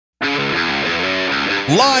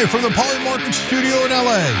Live from the Poly Market studio in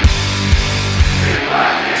LA.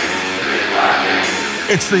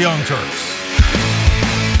 It's the Young Turks.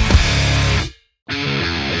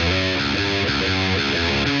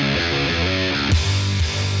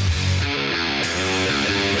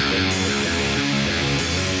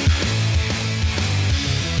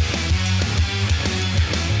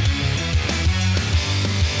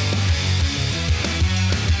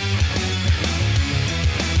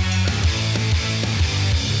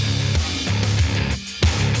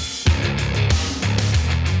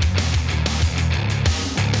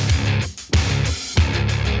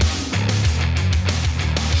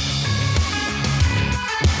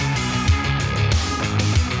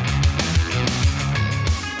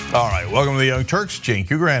 All right, welcome to the Young Turks. Cenk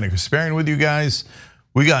Uygur, Kasparian with you guys.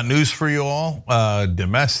 We got news for you all,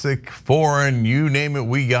 domestic, foreign, you name it,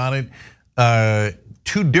 we got it.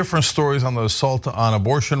 Two different stories on the assault on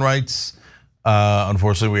abortion rights.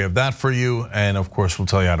 Unfortunately, we have that for you, and of course, we'll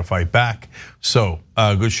tell you how to fight back. So,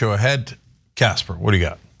 good show ahead. Casper, what do you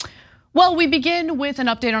got? Well, we begin with an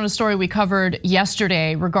update on a story we covered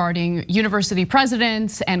yesterday regarding university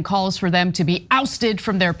presidents and calls for them to be ousted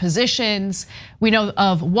from their positions. We know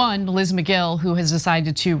of one, Liz McGill, who has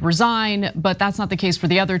decided to resign, but that's not the case for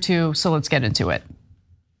the other two, so let's get into it.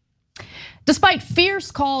 Despite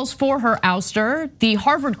fierce calls for her ouster, the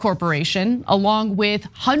Harvard Corporation, along with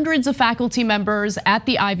hundreds of faculty members at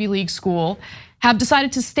the Ivy League school, have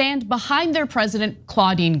decided to stand behind their president,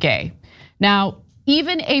 Claudine Gay. Now,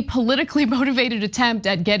 even a politically motivated attempt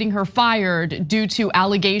at getting her fired due to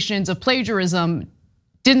allegations of plagiarism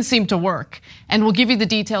didn't seem to work. And we'll give you the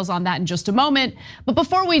details on that in just a moment. But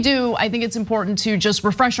before we do, I think it's important to just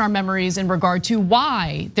refresh our memories in regard to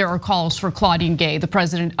why there are calls for Claudine Gay, the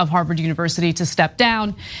president of Harvard University, to step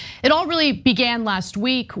down. It all really began last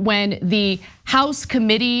week when the House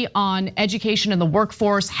Committee on Education and the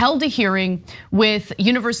Workforce held a hearing with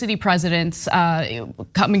university presidents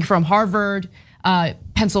coming from Harvard,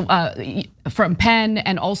 from Penn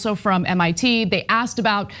and also from MIT. They asked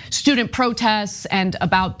about student protests and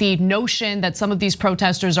about the notion that some of these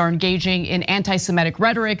protesters are engaging in anti-Semitic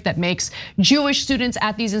rhetoric that makes Jewish students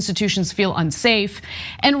at these institutions feel unsafe.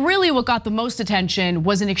 And really what got the most attention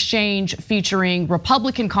was an exchange featuring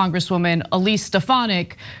Republican Congresswoman Elise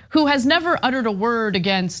Stefanik, who has never uttered a word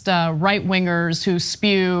against right-wingers who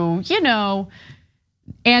spew,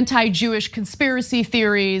 anti-Jewish conspiracy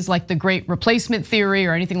theories like the Great Replacement theory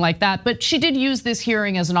or anything like that. But she did use this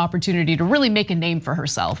hearing as an opportunity to really make a name for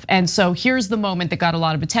herself. And so here's the moment that got a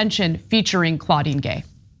lot of attention featuring Claudine Gay.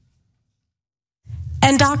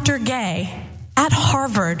 And Dr. Gay, at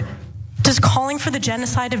Harvard, does calling for the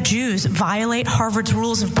genocide of Jews violate Harvard's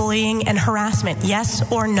rules of bullying and harassment,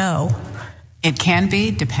 yes or no? It can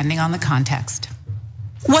be, depending on the context.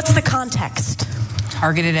 What's the context?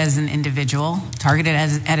 Targeted as an individual,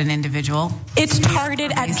 at an individual. It's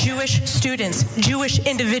targeted at Jewish students, Jewish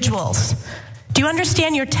individuals. Do you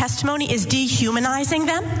understand your testimony is dehumanizing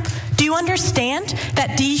them? Do you understand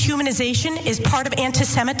that dehumanization is part of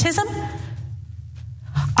anti-Semitism?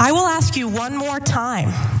 I will ask you one more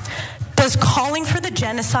time. Does calling for the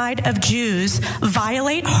genocide of Jews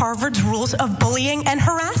violate Harvard's rules of bullying and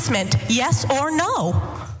harassment, yes or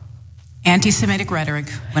no? Anti-Semitic rhetoric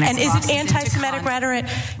when it and is it anti-Semitic rhetoric?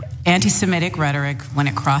 Anti-Semitic rhetoric when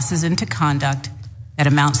it crosses into conduct that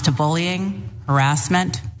amounts to bullying,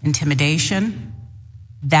 harassment, intimidation,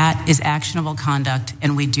 that is actionable conduct,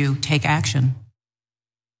 and we do take action.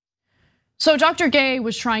 So Dr. Gay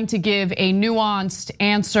was trying to give a nuanced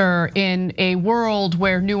answer in a world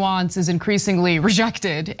where nuance is increasingly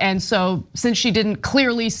rejected. And so since she didn't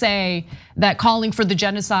clearly say that calling for the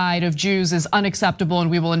genocide of Jews is unacceptable and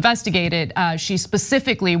we will investigate it, she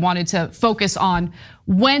specifically wanted to focus on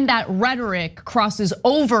when that rhetoric crosses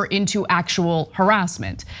over into actual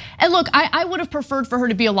harassment. And look, I would have preferred for her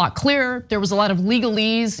to be a lot clearer. There was a lot of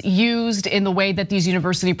legalese used in the way that these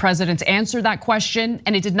university presidents answered that question,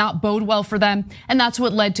 and it did not bode well for them. And that's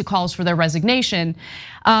what led to calls for their resignation.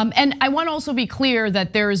 And I want to also be clear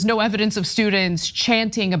that there is no evidence of students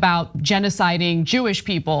chanting about genociding Jewish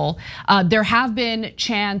people. There have been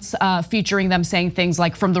chants featuring them saying things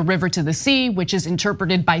like "from the river to the sea," which is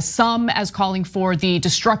interpreted by some as calling for the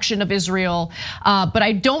destruction of Israel. But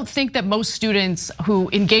I don't think that most students who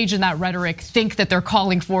engage in that rhetoric think that they're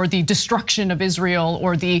calling for the destruction of Israel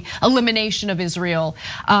or the elimination of Israel.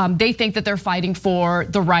 They think that they're fighting for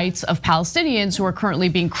the rights of Palestinians who are currently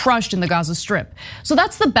being crushed in the Gaza Strip. So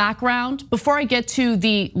that's the background. Before I get to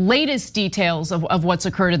the latest details of what's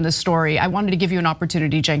occurred in this story, I wanted to give you an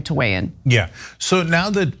opportunity, Cenk, to weigh in. Yeah, so now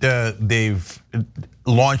that they've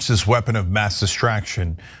launched this weapon of mass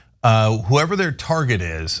distraction, whoever their target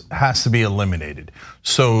is has to be eliminated.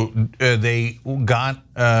 So they got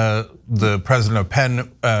the president of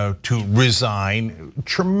Penn to resign.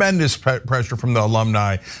 Tremendous pressure from the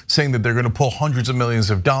alumni saying that they're going to pull hundreds of millions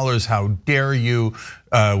of dollars. How dare you?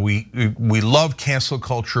 We love cancel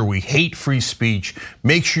culture. We hate free speech.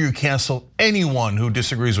 Make sure you cancel anyone who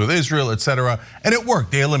disagrees with Israel, etc. And it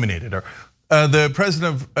worked. They eliminated her. The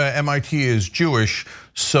president of MIT is Jewish,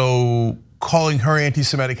 so calling her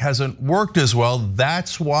anti-Semitic hasn't worked as well.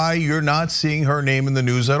 That's why you're not seeing her name in the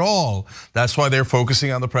news at all. That's why they're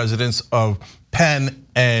focusing on the presidents of Penn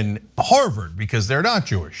and Harvard, because they're not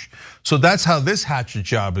Jewish. So that's how this hatchet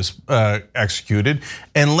job is executed.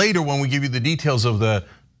 And later, when we give you the details of the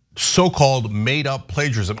so-called made-up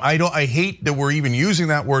plagiarism, I hate that we're even using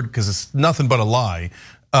that word because it's nothing but a lie.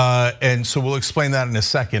 And so we'll explain that in a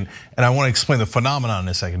second. And I want to explain the phenomenon in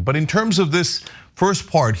a second. But in terms of this first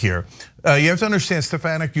part here, you have to understand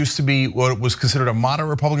Stefanik used to be what was considered a moderate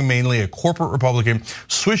Republican, mainly a corporate Republican,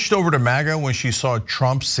 switched over to MAGA when she saw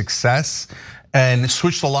Trump's success and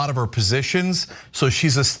switched a lot of her positions. So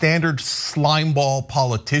she's a standard slimeball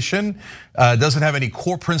politician, doesn't have any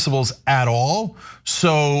core principles at all.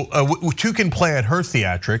 So two can play at her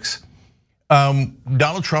theatrics.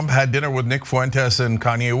 Donald Trump had dinner with Nick Fuentes and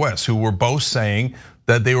Kanye West, who were both saying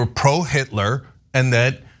that they were pro-Hitler and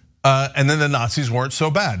that and then the Nazis weren't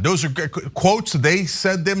so bad. Those are quotes they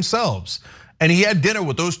said themselves. And he had dinner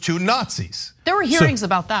with those two Nazis. There were hearings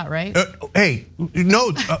about that, right? Hey,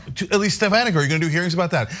 no, at least Stefanik, are you gonna do hearings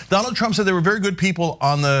about that? Donald Trump said there were very good people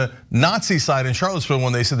on the Nazi side in Charlottesville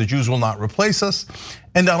when they said the Jews will not replace us.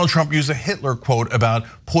 And Donald Trump used a Hitler quote about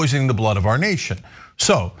poisoning the blood of our nation.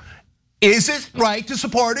 So, is it right to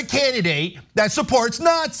support a candidate that supports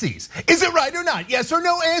Nazis? Is it right or not? Yes or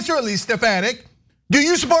no answer, at least Stefanik. Do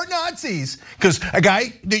you support Nazis? Because a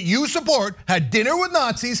guy that you support had dinner with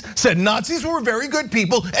Nazis, said Nazis were very good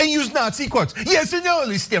people, and used Nazi quotes. Yes or no, at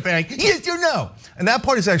least Stefanik? Yes or no? And that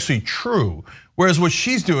part is actually true. Whereas what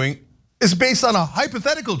she's doing is based on a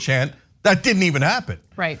hypothetical chant that didn't even happen.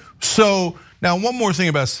 Right. So now one more thing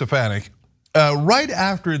about Stefanik. Right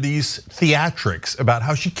after these theatrics about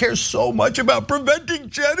how she cares so much about preventing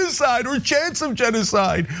genocide or chance of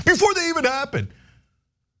genocide before they even happen.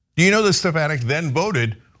 Do you know that Stefanik then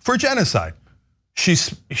voted for genocide?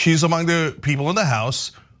 She's among the people in the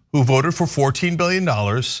House who voted for $14 billion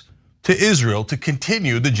to Israel to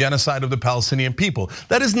continue the genocide of the Palestinian people.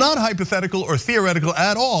 That is not hypothetical or theoretical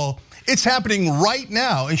at all. It's happening right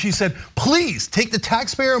now. And she said, please take the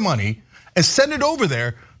taxpayer money and send it over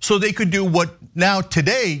there so they could do what now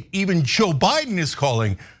today even Joe Biden is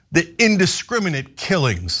calling the indiscriminate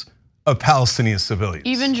killings of Palestinian civilians.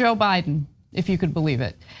 Even Joe Biden, if you could believe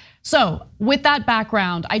it. So with that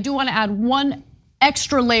background, I do want to add one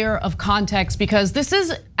extra layer of context because this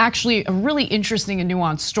is actually a really interesting and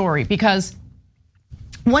nuanced story, because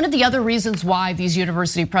one of the other reasons why these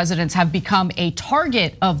university presidents have become a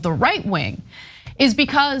target of the right wing is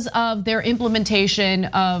because of their implementation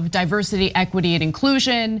of diversity, equity, and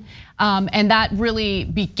inclusion. And that really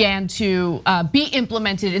began to be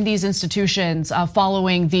implemented in these institutions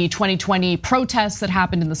following the 2020 protests that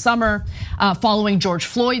happened in the summer, following George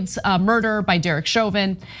Floyd's murder by Derek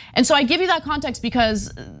Chauvin. And so I give you that context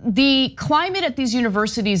because the climate at these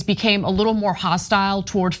universities became a little more hostile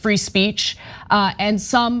toward free speech. And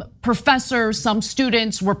some professors, some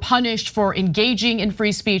students were punished for engaging in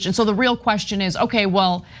free speech. And so the real question is, okay,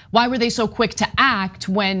 well, why were they so quick to act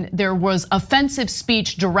when there was offensive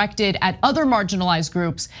speech directed at other marginalized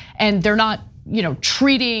groups, and they're not,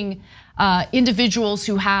 treating individuals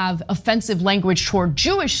who have offensive language toward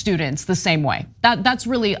Jewish students the same way? That's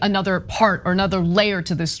really another part or another layer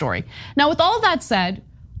to this story. Now, with all that said,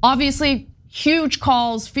 obviously, huge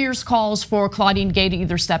calls, fierce calls for Claudine Gay to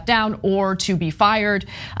either step down or to be fired.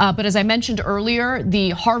 But as I mentioned earlier, the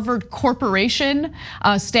Harvard Corporation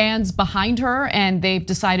stands behind her, and they've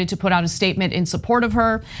decided to put out a statement in support of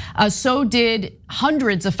her. So did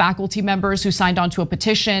hundreds of faculty members who signed onto a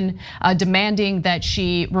petition demanding that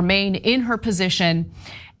she remain in her position.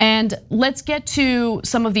 And let's get to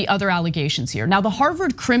some of the other allegations here. Now, the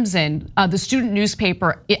Harvard Crimson, the student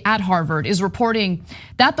newspaper at Harvard, is reporting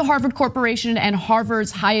that the Harvard Corporation and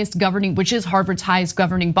Harvard's highest governing, which is Harvard's highest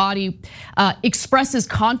governing body, expresses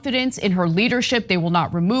confidence in her leadership. They will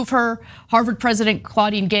not remove her. Harvard President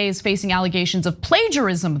Claudine Gay is facing allegations of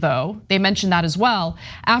plagiarism, though. They mentioned that as well.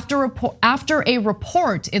 After a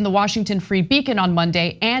report in the Washington Free Beacon on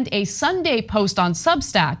Monday and a Sunday post on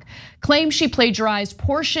Substack claims she plagiarized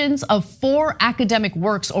portions of 4 academic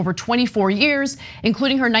works over 24 years,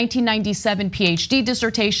 including her 1997 PhD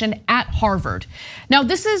dissertation at Harvard. Now,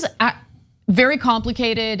 this is very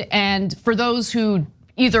complicated. And for those who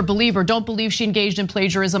either believe or don't believe she engaged in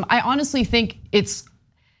plagiarism, I honestly think it's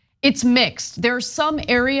mixed. There are some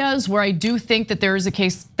areas where I do think that there is a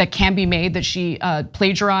case that can be made that she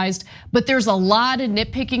plagiarized, but there's a lot of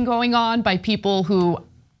nitpicking going on by people who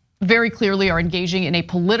very clearly are engaging in a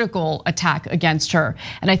political attack against her.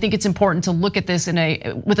 And I think it's important to look at this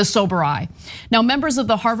with a sober eye. Now, members of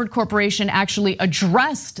the Harvard Corporation actually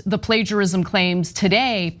addressed the plagiarism claims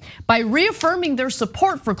today by reaffirming their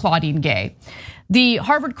support for Claudine Gay. The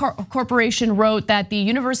Harvard Corporation wrote that the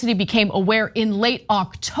university became aware in late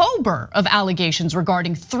October of allegations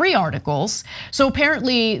regarding 3 articles. So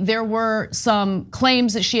apparently there were some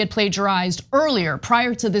claims that she had plagiarized earlier,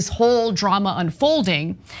 prior to this whole drama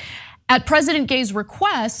unfolding. At President Gay's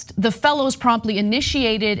request, the fellows promptly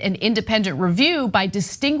initiated an independent review by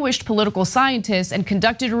distinguished political scientists and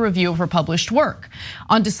conducted a review of her published work.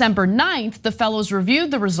 On December 9th, the fellows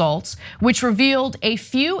reviewed the results, which revealed a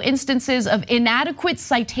few instances of inadequate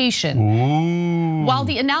citation. Ooh. While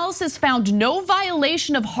the analysis found no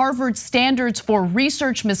violation of Harvard's standards for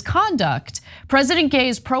research misconduct, President Gay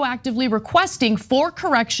is proactively requesting 4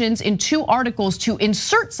 corrections in 2 articles to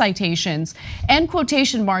insert citations and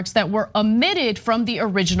quotation marks that were omitted from the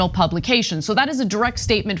original publication. So that is a direct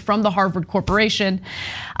statement from the Harvard Corporation.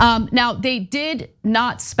 Now, they did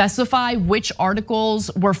not specify which articles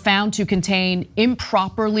were found to contain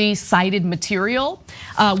improperly cited material,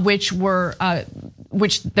 which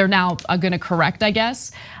they're now going to correct, I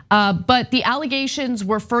guess. But the allegations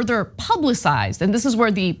were further publicized, and this is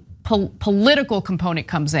where the political component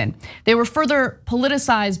comes in. They were further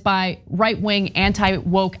politicized by right-wing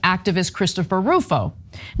anti-woke activist Christopher Rufo.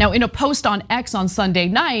 Now, in a post on X on Sunday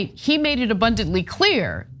night, he made it abundantly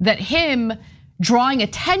clear that him drawing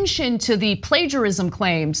attention to the plagiarism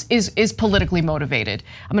claims is politically motivated.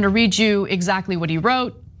 I'm gonna read you exactly what he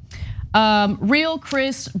wrote. Real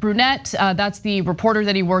Chris Brunette, that's the reporter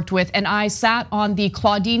that he worked with, and I sat on the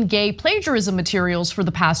Claudine Gay plagiarism materials for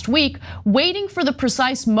the past week, waiting for the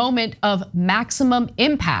precise moment of maximum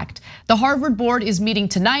impact. The Harvard board is meeting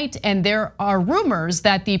tonight, and there are rumors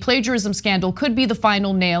that the plagiarism scandal could be the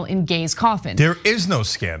final nail in Gay's coffin. There is no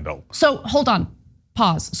scandal. So hold on.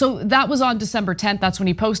 Pause. So that was on December 10th, that's when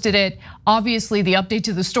he posted it. Obviously, the update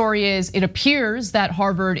to the story is it appears that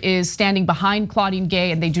Harvard is standing behind Claudine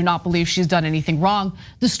Gay and they do not believe she's done anything wrong.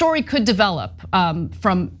 The story could develop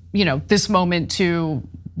from this moment to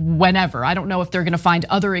whenever. I don't know if they're gonna find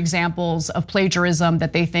other examples of plagiarism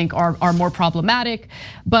that they think are more problematic,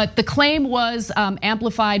 but the claim was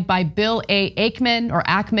amplified by Bill A.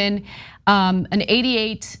 Ackman, an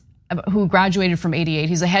 88 who graduated from 88.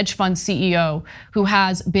 He's a hedge fund CEO who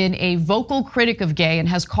has been a vocal critic of Gay and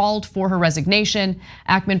has called for her resignation.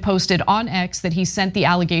 Ackman posted on X that he sent the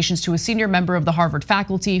allegations to a senior member of the Harvard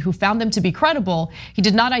faculty who found them to be credible. He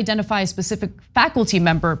did not identify a specific faculty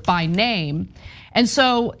member by name. And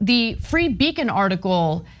so the Free Beacon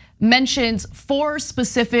article mentions 4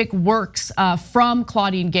 specific works from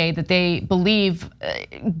Claudine Gay that they believe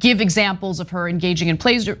give examples of her engaging in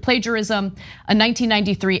plagiarism. A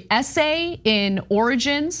 1993 essay in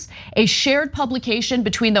Origins, a shared publication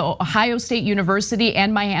between the Ohio State University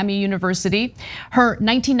and Miami University, her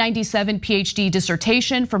 1997 PhD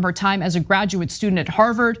dissertation from her time as a graduate student at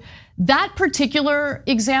Harvard. That particular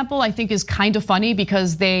example I think is kind of funny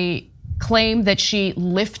because they claim that she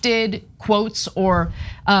lifted quotes or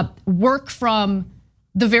work from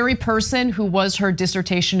the very person who was her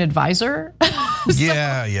dissertation advisor.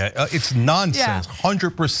 Yeah, it's nonsense,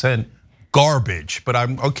 100% garbage, but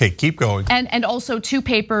I'm okay, keep going. And also 2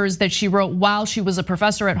 papers that she wrote while she was a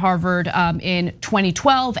professor at Harvard in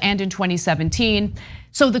 2012 and in 2017.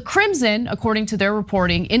 So the Crimson, according to their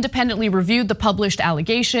reporting, independently reviewed the published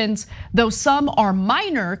allegations, though some are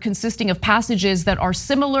minor, consisting of passages that are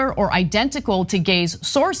similar or identical to Gay's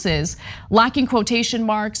sources, lacking quotation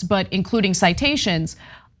marks but including citations.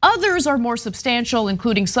 Others are more substantial,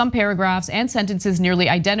 including some paragraphs and sentences nearly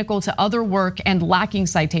identical to other work and lacking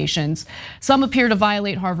citations. Some appear to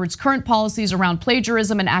violate Harvard's current policies around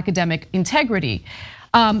plagiarism and academic integrity.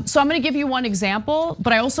 So I'm gonna give you one example,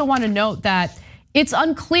 but I also wanna note that it's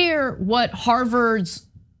unclear what Harvard's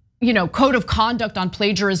code of conduct on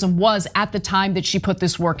plagiarism was at the time that she put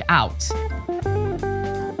this work out.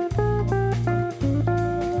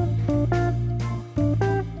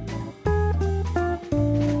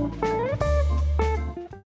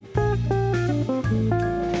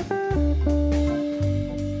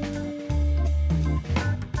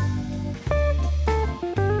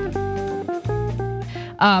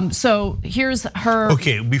 So here's her.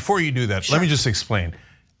 Okay, before you do that, let me just explain.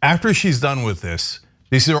 After she's done with this,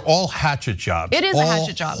 These are all hatchet jobs. It is all a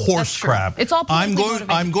hatchet job. Horse crap. It's all politically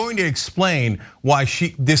motivated. I'm going to explain why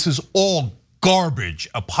this is all garbage,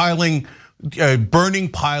 a burning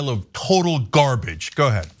pile of total garbage. Go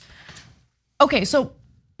ahead. Okay,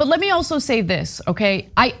 but let me also say this, okay?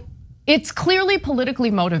 It's clearly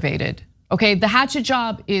politically motivated, okay? The hatchet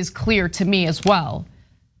job is clear to me as well.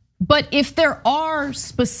 But if there are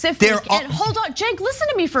specific, hold on, Cenk, listen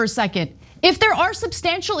to me for a second. If there are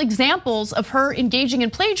substantial examples of her engaging in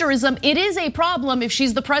plagiarism, it is a problem if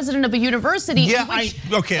she's the president of a university. Yeah,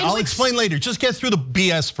 I'll explain later. Just get through the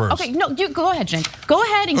BS first. Okay, no, go ahead, Cenk. Go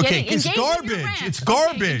ahead and get it. It's garbage. It's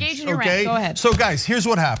garbage. Okay, engage in your rant. Go ahead. So guys, here's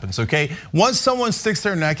what happens, okay? Once someone sticks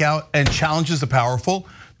their neck out and challenges the powerful,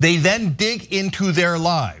 they then dig into their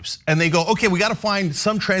lives and they go, okay, we gotta find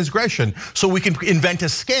some transgression so we can invent a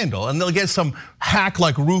scandal. And they'll get some hack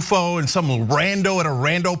like Rufo and some rando at a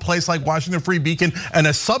rando place like Washington Free Beacon and a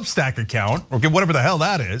Substack account, okay, whatever the hell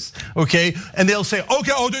that is, okay? And they'll say,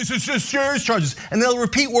 okay, this is just serious charges. And they'll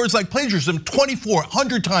repeat words like plagiarism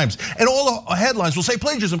 100 times. And all the headlines will say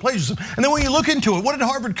plagiarism, plagiarism. And then when you look into it, what did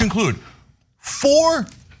Harvard conclude? 4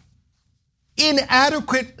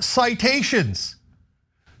 inadequate citations.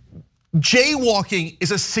 Jaywalking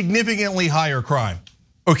is a significantly higher crime,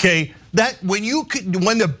 okay? That when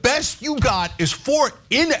the best you got is 4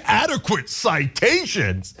 inadequate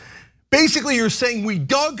citations, basically you're saying we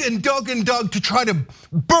dug and dug and dug to try to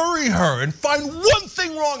bury her and find one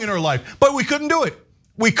thing wrong in her life, but we couldn't do it.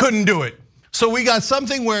 We couldn't do it. So we got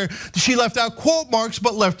something where she left out quote marks,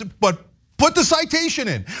 but put the citation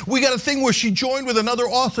in. We got a thing where she joined with another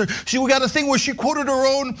author. We got a thing where she quoted her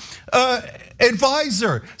own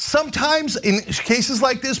advisor. Sometimes in cases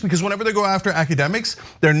like this, because whenever they go after academics,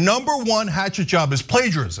 their #1 hatchet job is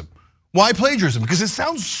plagiarism. Why plagiarism? Because it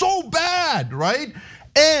sounds so bad, right?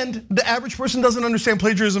 And the average person doesn't understand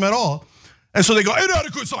plagiarism at all. And so they go,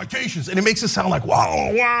 inadequate citations. And it makes it sound like,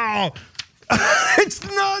 wow. It's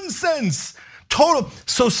nonsense, total.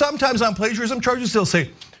 So sometimes on plagiarism charges, they'll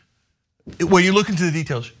say, when you look into the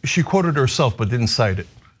details, she quoted herself but didn't cite it.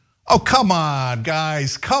 Oh, come on,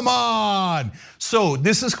 guys, come on. So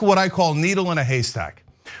this is what I call needle in a haystack.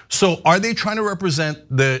 So are they trying to represent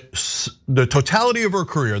the totality of her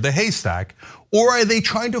career, the haystack, or are they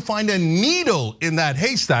trying to find a needle in that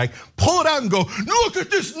haystack, pull it out and go, look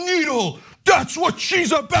at this needle. That's what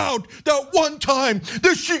she's about. That one time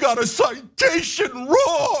that she got a citation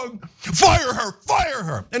wrong. Fire her, fire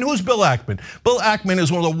her. And who's Bill Ackman? Bill Ackman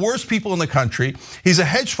is one of the worst people in the country. He's a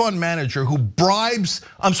hedge fund manager who bribes,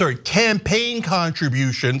 campaign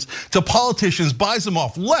contributions to politicians, buys them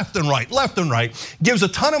off left and right, gives a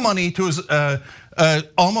ton of money to his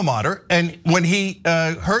alma mater. And when he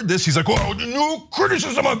heard this, he's like, well, no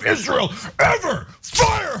criticism of Israel ever,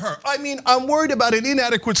 fire her. I mean, I'm worried about an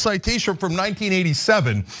inadequate citation from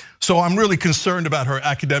 1987. So I'm really concerned about her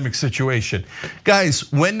academic situation.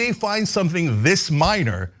 Guys, when they find something this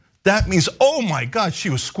minor, that means, oh my God, she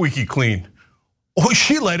was squeaky clean. Oh,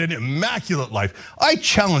 she led an immaculate life. I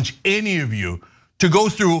challenge any of you to go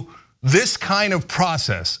through this kind of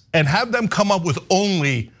process and have them come up with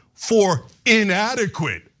only 4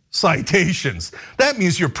 inadequate citations. That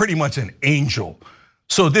means you're pretty much an angel.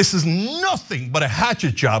 So this is nothing but a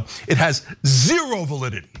hatchet job. It has 0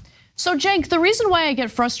 validity. So Cenk, the reason why I get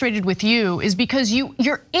frustrated with you is because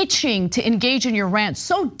you're itching to engage in your rant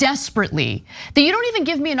so desperately that you don't even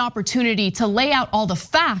give me an opportunity to lay out all the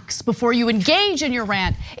facts before you engage in your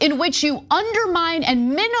rant, in which you undermine and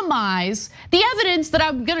minimize the evidence that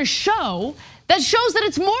I'm gonna show that shows that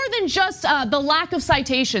it's more than just the lack of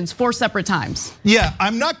citations 4 separate times. Yeah,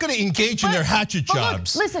 I'm not gonna engage in their hatchet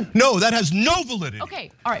jobs. Look, listen. No, that has no validity. Okay,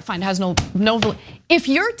 all right, fine, it has no validity. If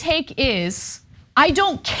your take is, I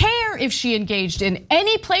don't care if she engaged in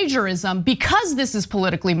any plagiarism because this is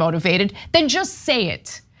politically motivated, then just say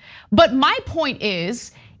it. But my point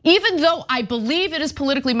is, even though I believe it is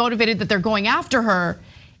politically motivated that they're going after her,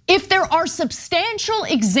 if there are substantial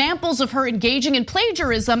examples of her engaging in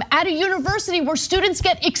plagiarism at a university where students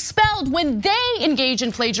get expelled when they engage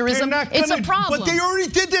in plagiarism, it's a problem. But they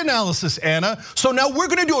already did the analysis, Anna. So now we're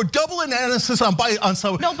gonna do a double analysis on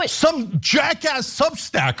some jackass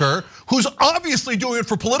substacker who's obviously doing it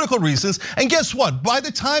for political reasons. And guess what? By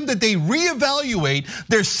the time that they reevaluate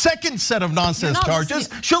their second set of nonsense charges,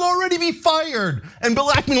 she'll already be fired. And Bill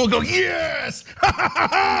Ackman will go, yes,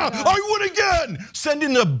 I won again. Send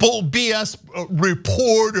in the bull BS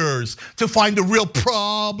reporters to find the real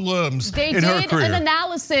problems in her career. They did an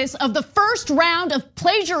analysis of the first round of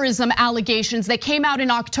plagiarism allegations that came out in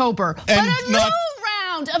October. But a new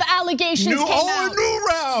round round of allegations came out. A new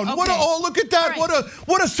round. Okay. Look at that. Right.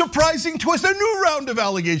 What a surprising twist. A new round of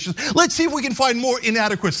allegations. Let's see if we can find more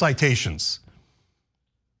inadequate citations.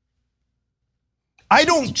 I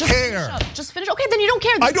don't care. Just finish. Okay, then you don't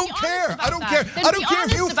care. I don't care. I don't care. Then I don't be care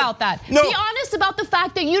if you honest about that. No. Be honest about the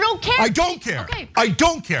fact that you don't care. I don't care. Okay. I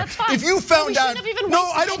don't care. That's fine. If you found out, no,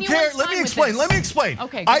 I don't care. Let me explain.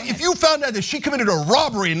 Okay. If you found out that she committed a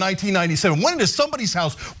robbery in 1997, went into somebody's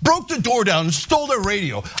house, broke the door down, and stole their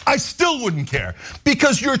radio, I still wouldn't care,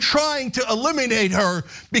 because you're trying to eliminate her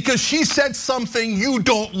because she said something you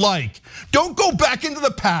don't like. Don't go back into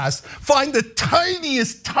the past, find the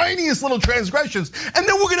tiniest little transgressions, and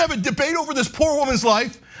then we're gonna have a debate over this poor woman's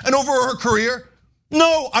life and over her career.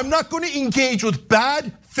 No, I'm not going to engage with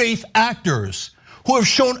bad faith actors who have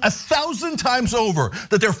shown 1,000 times over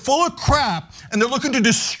that they're full of crap and they're looking to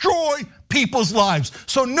destroy people's lives.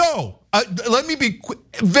 So no, let me be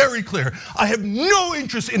very clear. I have no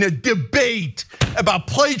interest in a debate about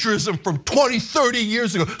plagiarism from 20, 30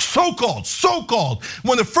 years ago. So-called.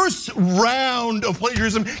 When the first round of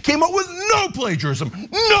plagiarism came out with no plagiarism,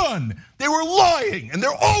 none. They were lying, and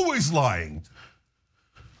they're always lying.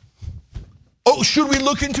 Oh, should we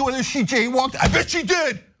look into whether she jaywalked? I bet she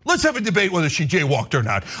did. Let's have a debate whether she jaywalked or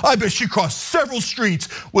not. I bet she crossed several streets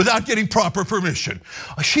without getting proper permission.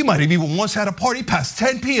 She might have even once had a party past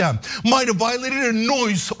 10 p.m. Might have violated a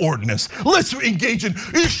noise ordinance. Let's engage in,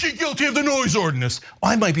 is she guilty of the noise ordinance?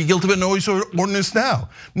 I might be guilty of a noise ordinance now.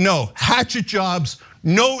 No, hatchet jobs,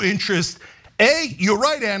 no interest. You're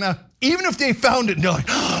right, Anna. Even if they found it and they're like,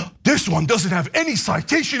 this one doesn't have any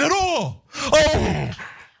citation at all.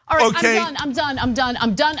 All right, okay.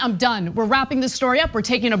 I'm done. We're wrapping this story up. We're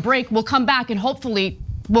taking a break. We'll come back and hopefully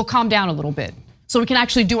we'll calm down a little bit so we can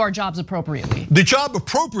actually do our jobs appropriately. The job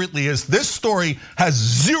appropriately is this story has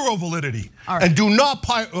zero validity. Right. And do not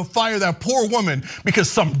fire that poor woman because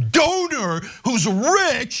some donor who's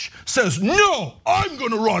rich says, no, I'm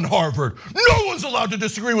gonna run Harvard. No one's allowed to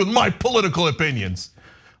disagree with my political opinions.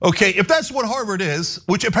 Okay, if that's what Harvard is,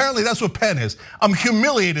 which apparently that's what Penn is, I'm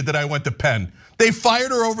humiliated that I went to Penn. They fired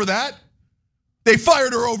her over that? They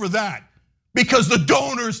fired her over that because the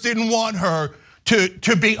donors didn't want her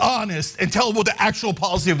to be honest and tell what the actual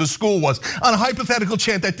policy of the school was on a hypothetical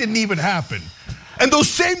chance that didn't even happen. And those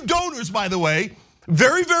same donors, by the way,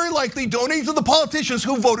 very, very likely donating to the politicians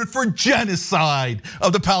who voted for genocide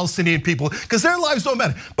of the Palestinian people because their lives don't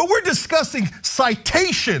matter. But we're discussing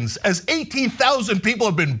citations as 18,000 people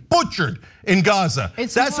have been butchered in Gaza.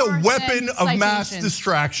 That's a weapon of mass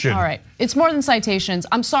distraction. All right, it's more than citations.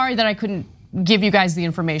 I'm sorry that I couldn't give you guys the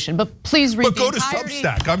information, but please read. But go to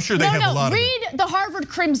Substack. I'm sure they have a lot of it. Read the Harvard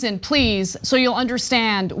Crimson, please, so you'll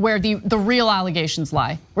understand where the real allegations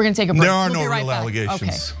lie. We're gonna take a break. There are no real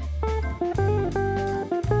allegations. Okay.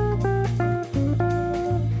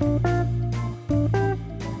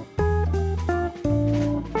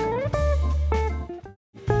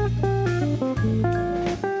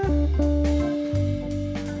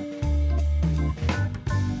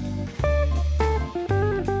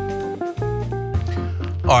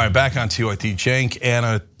 All right, back on TYT. Cenk,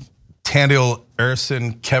 Anna, Tandil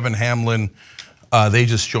Erson, Kevin Hamlin, they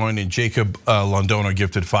just joined, and Jacob Londono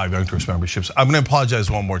gifted 5 Young Turks memberships. I'm gonna apologize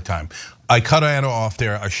one more time. I cut Anna off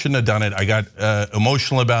there. I shouldn't have done it. I got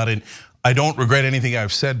emotional about it. I don't regret anything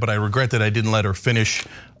I've said, but I regret that I didn't let her finish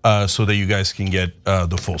so that you guys can get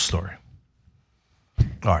the full story.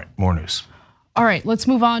 All right, more news. All right, let's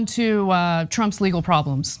move on to Trump's legal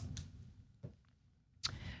problems.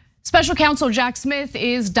 Special counsel Jack Smith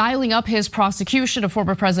is dialing up his prosecution of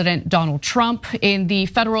former President Donald Trump in the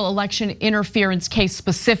federal election interference case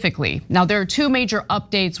specifically. Now, there are 2 major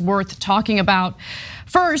updates worth talking about.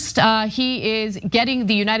 First, he is getting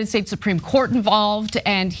the United States Supreme Court involved,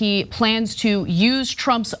 and he plans to use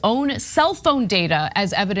Trump's own cell phone data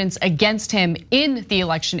as evidence against him in the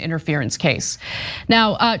election interference case.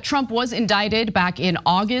 Now, Trump was indicted back in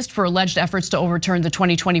August for alleged efforts to overturn the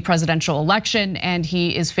 2020 presidential election, and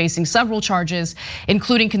he is facing several charges,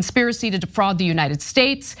 including conspiracy to defraud the United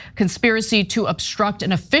States, conspiracy to obstruct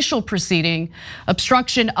an official proceeding,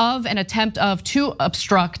 obstruction of an attempt to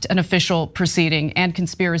obstruct an official proceeding, and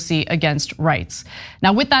conspiracy against rights.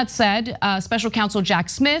 Now, with that said, Special Counsel Jack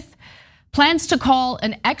Smith plans to call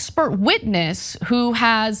an expert witness who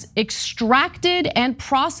has extracted and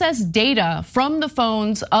processed data from the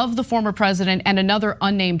phones of the former president and another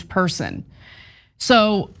unnamed person.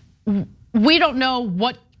 So we don't know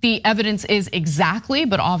what the evidence is exactly,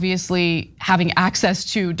 but obviously having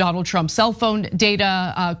access to Donald Trump's cell phone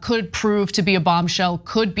data could prove to be a bombshell,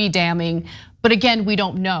 could be damning. But again, we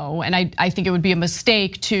don't know, and I think it would be a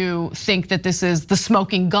mistake to think that this is the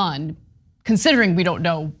smoking gun considering we don't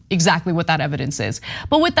know exactly what that evidence is.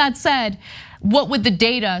 But with that said, what would the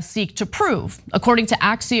data seek to prove? According to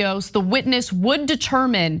Axios, the witness would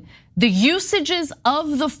determine the usages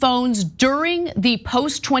of the phones during the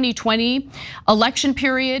post-2020 election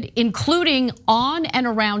period, including on and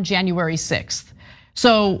around January 6th.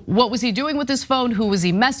 So what was he doing with his phone? Who was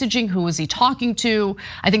he messaging? Who was he talking to?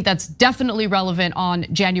 I think that's definitely relevant on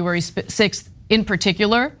January 6th in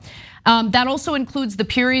particular. That also includes the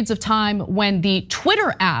periods of time when the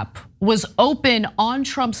Twitter app was open on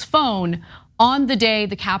Trump's phone on the day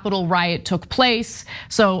the Capitol riot took place,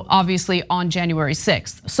 so obviously on January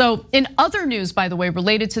 6th. So in other news, by the way,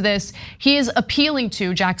 related to this, he is appealing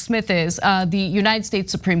to, Jack Smith is, the United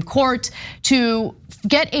States Supreme Court to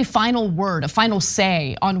get a final word, a final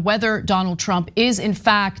say on whether Donald Trump is in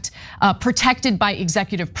fact protected by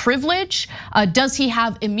executive privilege. Does he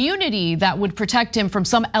have immunity that would protect him from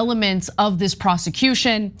some elements of this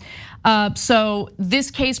prosecution? So this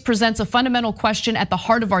case presents a fundamental question at the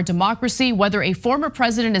heart of our democracy, whether a former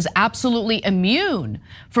president is absolutely immune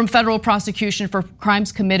from federal prosecution for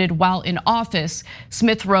crimes committed while in office,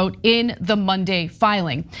 Smith wrote in the Monday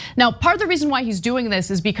filing. Now, part of the reason why he's doing this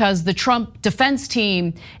is because the Trump defense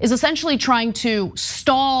team is essentially trying to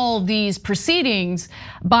stall these proceedings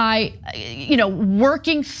by,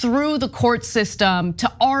 working through the court system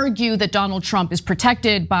to argue that Donald Trump is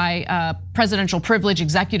protected by presidential privilege,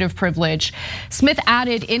 executive privilege. Smith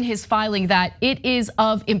added in his filing that it is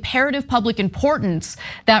of imperative public importance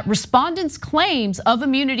that respondents' claims of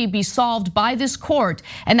immunity be solved by this court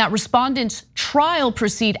and that respondents' trial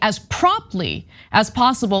proceed as promptly as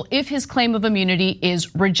possible if his claim of immunity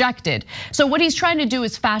is rejected. So what he's trying to do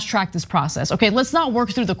is fast track this process. Okay, let's not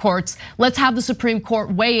work through the courts. Let's have the Supreme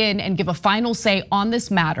Court weigh in and give a final say on this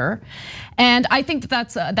matter. And I think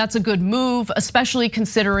that's a good move, especially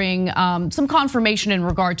considering some confirmation in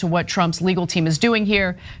regard to what Trump's legal team is doing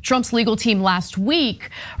here. Trump's legal team last week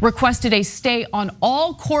requested a stay on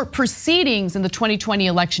all court proceedings in the 2020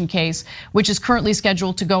 election case, which is currently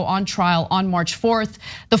scheduled to go on trial on March 4th.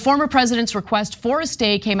 The former president's request for a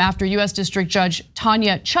stay came after US District Judge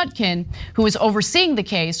Tanya Chutkin, who is overseeing the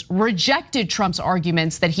case, rejected Trump's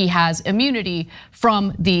arguments that he has immunity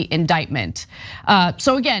from the indictment.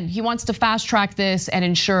 So again, he wants to fast track this and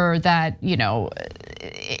ensure that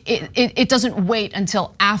it doesn't wait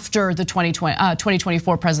until after the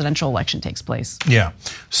 2024 presidential election takes place. Yeah,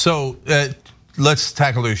 so let's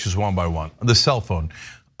tackle the issues one by one. The cell phone,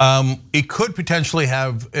 it could potentially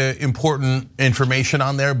have important information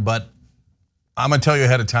on there, but I'm gonna tell you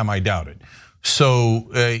ahead of time, I doubt it. So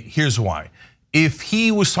here's why. If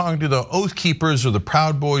he was talking to the Oath Keepers or the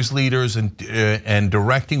Proud Boys leaders and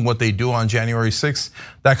directing what they do on January 6th,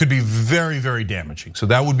 that could be very, very damaging. So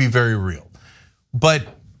that would be very real. But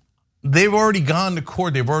they've already gone to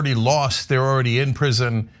court, they've already lost, they're already in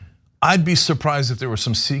prison. I'd be surprised if there was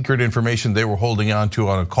some secret information they were holding on to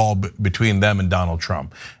on a call between them and Donald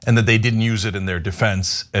Trump, and that they didn't use it in their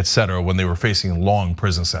defense, et cetera, when they were facing long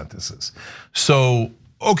prison sentences. So,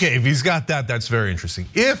 okay, if he's got that, that's very interesting.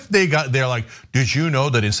 If they're like, did you know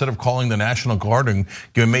that instead of calling the National Guard and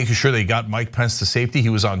making sure they got Mike Pence to safety, he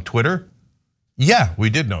was on Twitter? Yeah, we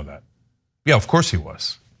did know that. Yeah, of course he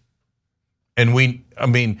was. And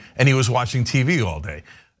he was watching TV all day.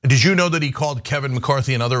 Did you know that he called Kevin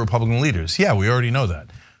McCarthy and other Republican leaders? Yeah, we already know that.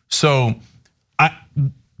 So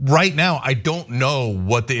right now, I don't know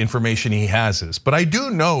what the information he has is, but I do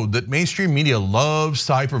know that mainstream media loves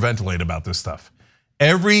to hyperventilate about this stuff.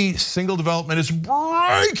 Every single development is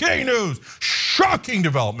breaking news, shocking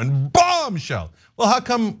development, bombshell. Well, how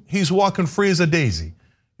come he's walking free as a daisy?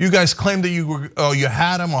 You guys claimed that you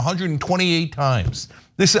had him 128 times.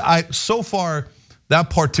 So far, that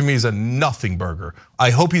part to me is a nothing burger. I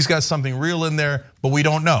hope he's got something real in there, but we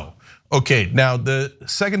don't know. Okay, now the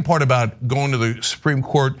second part about going to the Supreme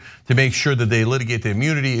Court to make sure that they litigate the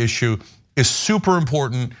immunity issue is super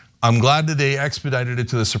important. I'm glad that they expedited it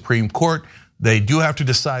to the Supreme Court. They do have to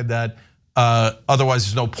decide that, otherwise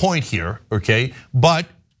there's no point here, okay? But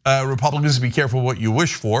Republicans, be careful what you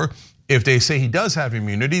wish for. If they say he does have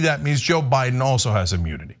immunity, that means Joe Biden also has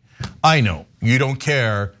immunity. I know, you don't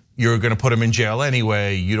care, you're gonna put him in jail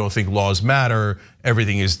anyway, you don't think laws matter,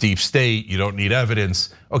 everything is deep state, you don't need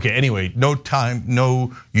evidence. Okay, anyway, no time,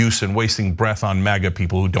 no use in wasting breath on MAGA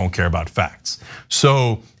people who don't care about facts.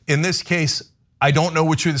 So in this case, I don't know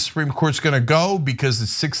which way the Supreme Court's gonna go because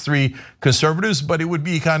it's 6-3 conservatives, but it would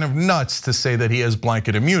be kind of nuts to say that he has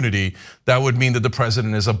blanket immunity. That would mean that the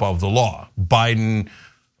president is above the law. Biden,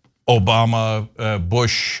 Obama,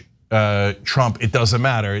 Bush, Trump, it doesn't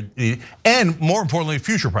matter. And more importantly,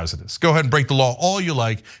 future presidents. Go ahead and break the law all you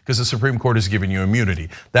like because the Supreme Court is giving you immunity.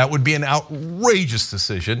 That would be an outrageous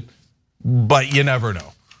decision, but you never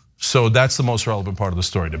know. So that's the most relevant part of the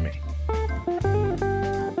story to me.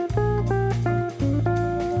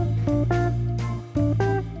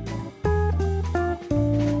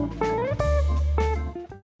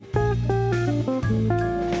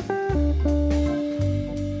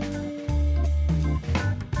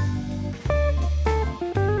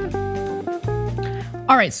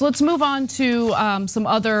 All right, so let's move on to some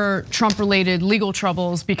other Trump-related legal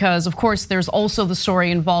troubles because, of course, there's also the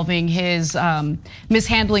story involving his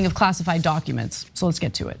mishandling of classified documents. So let's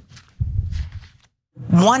get to it.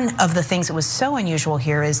 One of the things that was so unusual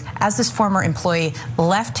here is as this former employee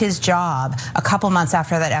left his job a couple months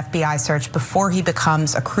after that FBI search before he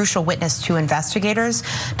becomes a crucial witness to investigators,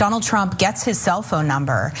 Donald Trump gets his cell phone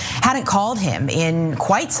number, hadn't called him in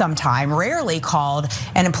quite some time, rarely called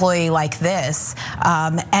an employee like this,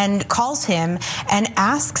 and calls him and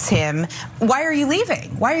asks him, why are you leaving?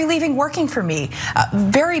 Why are you leaving working for me?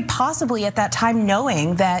 Very possibly at that time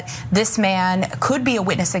knowing that this man could be a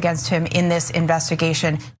witness against him in this investigation.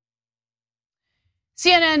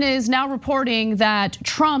 CNN is now reporting that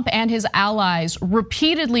Trump and his allies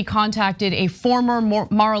repeatedly contacted a former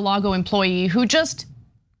Mar-a-Lago employee who just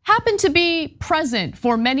happened to be present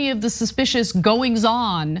for many of the suspicious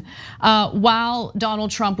goings-on while Donald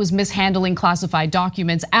Trump was mishandling classified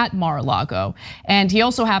documents at Mar-a-Lago. And he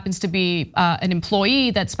also happens to be an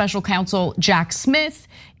employee that special counsel Jack Smith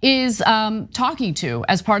is talking to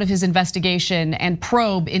as part of his investigation and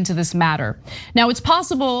probe into this matter. Now, it's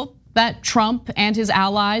possible that Trump and his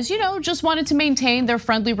allies, just wanted to maintain their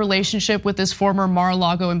friendly relationship with this former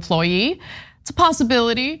Mar-a-Lago employee. It's a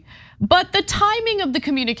possibility. But the timing of the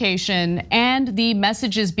communication and the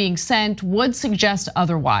messages being sent would suggest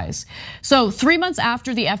otherwise. So 3 months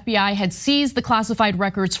after the FBI had seized the classified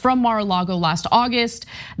records from Mar-a-Lago last August,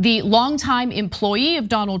 the longtime employee of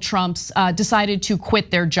Donald Trump's decided to quit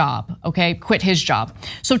their job, quit his job.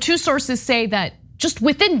 So two sources say that just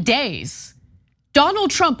within days, Donald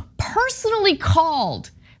Trump personally called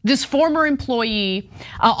this former employee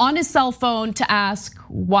on his cell phone to ask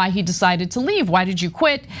why he decided to leave. Why did you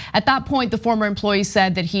quit? At that point, the former employee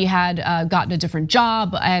said that he had gotten a different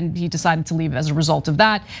job and he decided to leave as a result of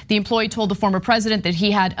that. The employee told the former president that he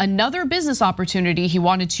had another business opportunity he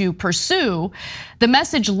wanted to pursue. The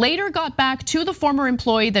message later got back to the former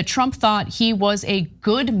employee that Trump thought he was a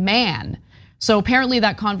good man. So apparently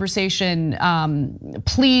that conversation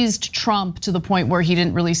pleased Trump to the point where he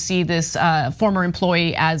didn't really see this former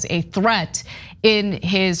employee as a threat in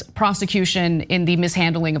his prosecution in the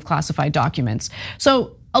mishandling of classified documents.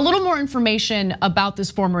 So a little more information about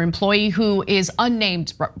this former employee who is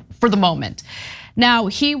unnamed for the moment. Now,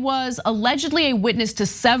 he was allegedly a witness to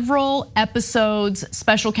several episodes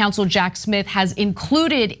special counsel Jack Smith has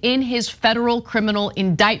included in his federal criminal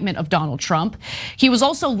indictment of Donald Trump. He was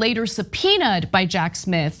also later subpoenaed by Jack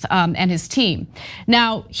Smith and his team.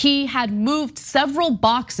 Now, he had moved several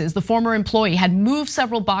boxes, the former employee had moved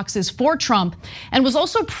several boxes for Trump and was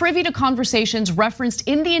also privy to conversations referenced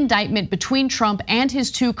in the indictment between Trump and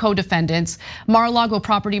his two co-defendants, Mar-a-Lago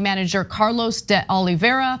property manager Carlos de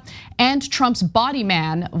Oliveira and Trump's body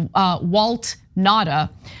man, Walt Nauta,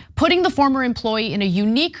 putting the former employee in a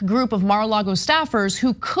unique group of Mar-a-Lago staffers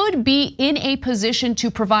who could be in a position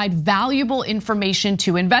to provide valuable information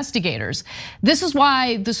to investigators. This is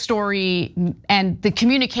why the story and the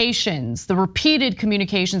communications, the repeated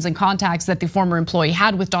communications and contacts that the former employee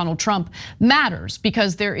had with Donald Trump matters,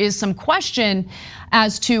 because there is some question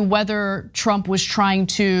as to whether Trump was trying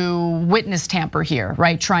to witness tamper here,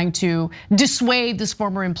 right? Trying to dissuade this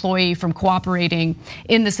former employee from cooperating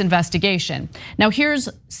in this investigation. Now here's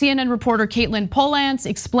CNN reporter Caitlin Polantz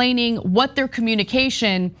explaining what their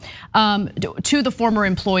communication to the former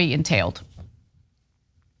employee entailed.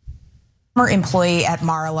 Former employee at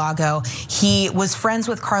Mar-a-Lago, he was friends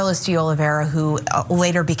with Carlos de Oliveira, who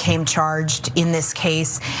later became charged in this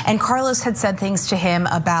case. And Carlos had said things to him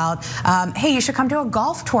about, hey, you should come to a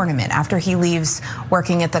golf tournament after he leaves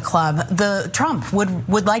working at the club. Trump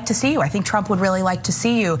would like to see you. I think Trump would really like to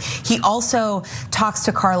see you. He also talks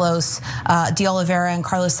to Carlos de Oliveira, and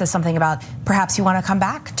Carlos says something about perhaps you want to come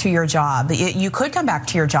back to your job. You could come back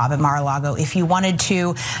to your job at Mar-a-Lago if you wanted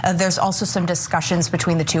to. There's also some discussions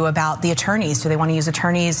between the two about the attorneys. Do they want to use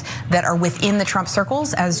attorneys that are within the Trump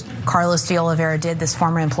circles, as Carlos de Oliveira did? This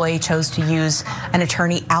former employee chose to use an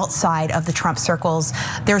attorney outside of the Trump circles.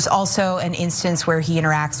 There's also an instance where he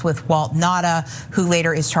interacts with Walt Nauta, who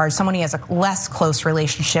later is charged, someone he has a less close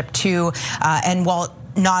relationship to, and Walt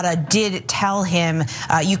Nada did tell him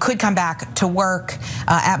you could come back to work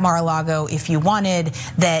at Mar-a-Lago if you wanted,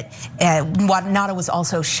 that Nada was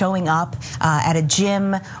also showing up at a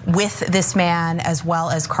gym with this man as well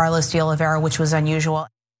as Carlos de Oliveira, which was unusual.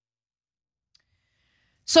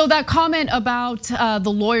 So that comment about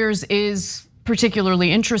the lawyers is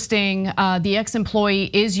particularly interesting. The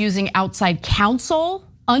ex-employee is using outside counsel,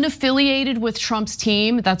 unaffiliated with Trump's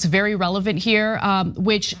team. That's very relevant here,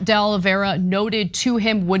 which de Oliveira noted to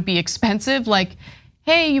him would be expensive. Like,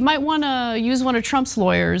 hey, you might wanna use one of Trump's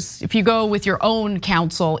lawyers. If you go with your own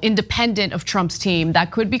counsel, independent of Trump's team,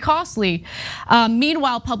 that could be costly.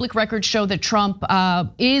 Meanwhile, public records show that Trump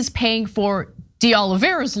is paying for de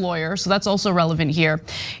Oliveira's lawyer, so that's also relevant here.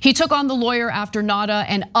 He took on the lawyer after Nada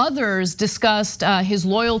and others discussed his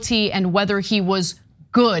loyalty and whether he was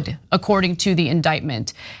good, according to the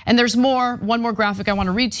indictment. And there's more, one more graphic I want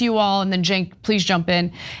to read to you all, and then Cenk, please jump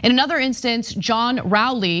in. In another instance, John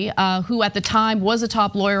Rowley, who at the time was a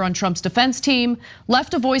top lawyer on Trump's defense team,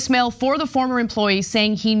 left a voicemail for the former employee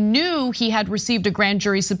saying he knew he had received a grand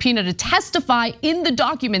jury subpoena to testify in the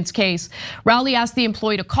documents case. Rowley asked the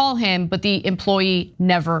employee to call him, but the employee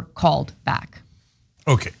never called back.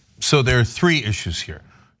 Okay, so there are three issues here.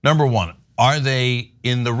 Number one, are they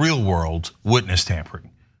in the real world witness tampering?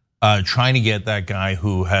 Trying to get that guy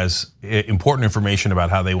who has important information about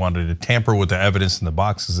how they wanted to tamper with the evidence in the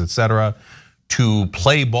boxes, etc., to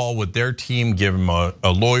play ball with their team, give him a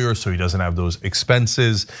lawyer so he doesn't have those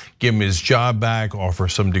expenses, give him his job back, offer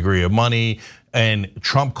some degree of money, and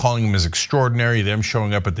Trump calling him as extraordinary, them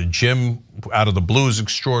showing up at the gym out of the blue is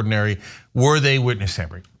extraordinary. Were they witness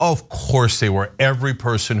tampering? Of course they were. Every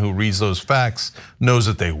person who reads those facts knows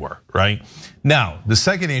that they were, right? Now, the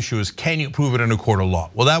second issue is, can you prove it in a court of law?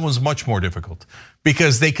 Well, that one's much more difficult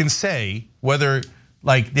because they can say whether,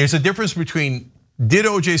 like, there's a difference between did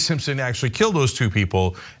O.J. Simpson actually kill those two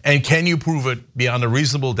people, and can you prove it beyond a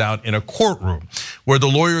reasonable doubt in a courtroom where the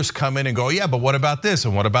lawyers come in and go, yeah, but what about this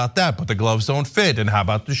and what about that? But the gloves don't fit, and how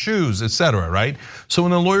about the shoes, etc., right? So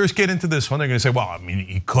when the lawyers get into this one, they're gonna say, well, I mean,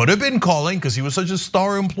 he could have been calling because he was such a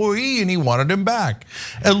star employee and he wanted him back.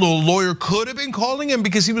 And the lawyer could have been calling him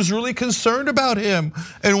because he was really concerned about him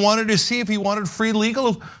and wanted to see if he wanted free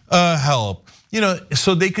legal help.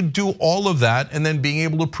 So they could do all of that, and then being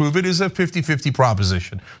able to prove it is a 50-50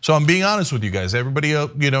 proposition. So I'm being honest with you guys. Everybody,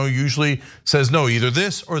 usually says no, either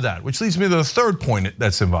this or that, which leads me to the third point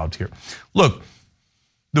that's involved here. Look,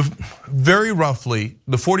 very roughly,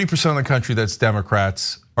 the 40% of the country that's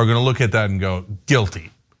Democrats are going to look at that and go guilty,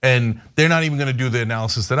 and they're not even going to do the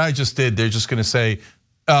analysis that I just did. They're just going to say,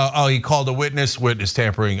 oh, he called a witness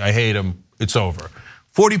tampering. I hate him. It's over.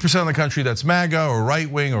 40% of the country that's MAGA or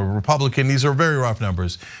right wing or Republican, these are very rough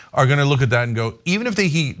numbers, are gonna look at that and go, even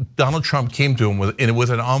if Donald Trump came to him with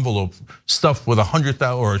an envelope stuffed with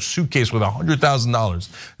 $100,000 or a suitcase with $100,000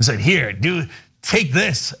 and said, here, take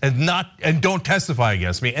this and don't testify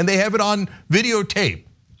against me, and they have it on videotape,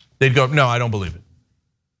 they'd go, no, I don't believe it.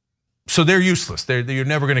 So they're useless. You're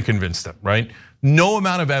never gonna convince them, right? No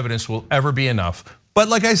amount of evidence will ever be enough. But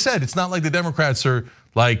like I said, it's not like the Democrats are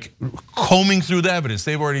like combing through the evidence.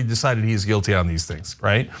 They've already decided he's guilty on these things,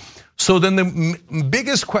 right? So then the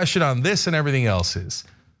biggest question on this and everything else is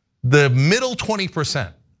the middle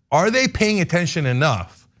 20%. Are they paying attention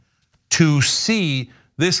enough to see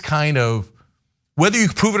this kind of, whether you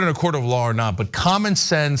prove it in a court of law or not, but common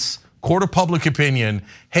sense, court of public opinion,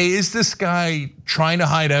 hey, is this guy trying to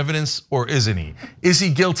hide evidence or isn't he? Is he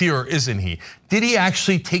guilty or isn't he? Did he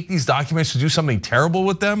actually take these documents to do something terrible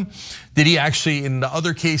with them? Did he actually, in the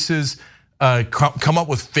other cases, come up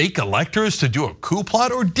with fake electors to do a coup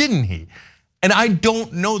plot, or didn't he? And I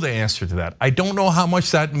don't know the answer to that. I don't know how much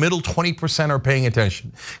that middle 20% are paying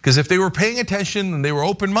attention. Because if they were paying attention and they were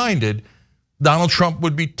open-minded, Donald Trump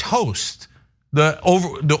would be toast.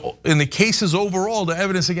 In the cases overall, the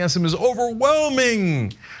evidence against him is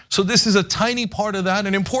overwhelming. So this is a tiny part of that,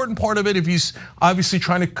 an important part of it if he's obviously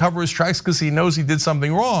trying to cover his tracks because he knows he did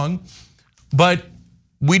something wrong. But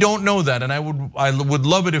we don't know that, and I would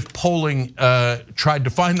love it if polling tried to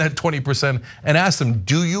find that 20% and ask them,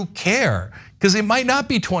 do you care? Because it might not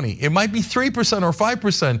be 20, it might be 3% or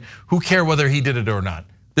 5% who care whether he did it or not.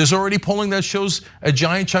 There's already polling that shows a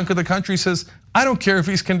giant chunk of the country says, I don't care if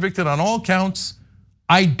he's convicted on all counts.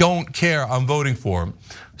 I don't care, I'm voting for him.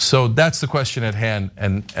 So that's the question at hand,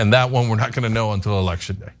 and that one we're not gonna know until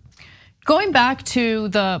election day. Going back to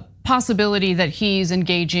the possibility that he's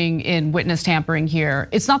engaging in witness tampering here,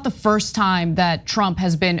 it's not the first time that Trump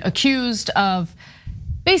has been accused of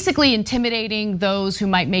basically intimidating those who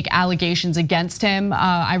might make allegations against him.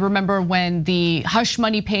 I remember when the hush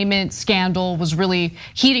money payment scandal was really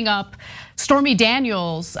heating up. Stormy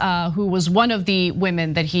Daniels, who was one of the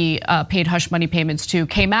women that he paid hush money payments to,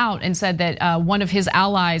 came out and said that one of his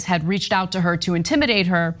allies had reached out to her to intimidate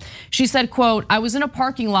her. She said, quote, "I was in a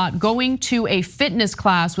parking lot going to a fitness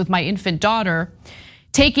class with my infant daughter,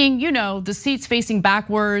 taking, the seats facing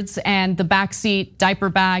backwards and the back seat diaper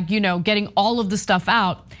bag, getting all of the stuff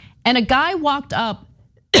out. And a guy walked up,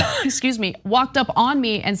 walked up on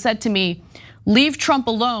me and said to me, 'Leave Trump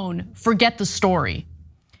alone, forget the story.'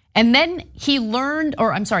 And then he leaned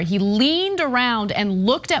around and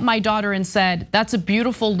looked at my daughter and said, 'That's a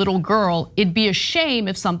beautiful little girl. It'd be a shame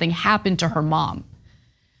if something happened to her mom.'"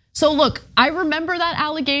 So look, I remember that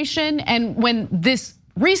allegation, and when this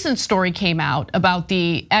recent story came out about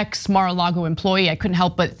the ex-Mar-a-Lago employee, I couldn't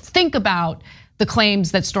help but think about the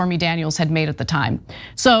claims that Stormy Daniels had made at the time.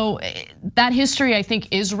 So that history, I think,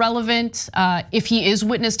 is relevant. If he is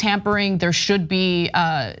witness tampering, there should be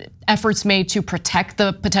efforts made to protect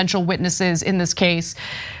the potential witnesses in this case,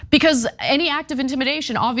 because any act of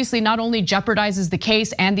intimidation obviously not only jeopardizes the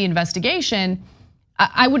case and the investigation.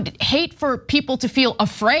 I would hate for people to feel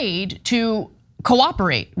afraid to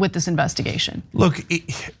cooperate with this investigation. Look,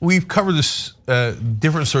 we've covered this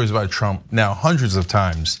different stories about Trump now hundreds of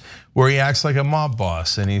times, where he acts like a mob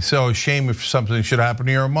boss and he's so ashamed if something should happen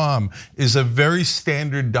to your mom. Is a very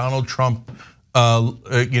standard Donald Trump,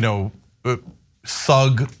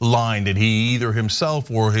 thug line that he either himself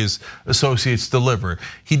or his associates deliver.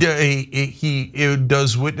 He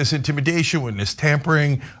does witness intimidation, witness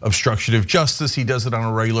tampering, obstruction of justice. He does it on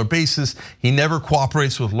a regular basis. He never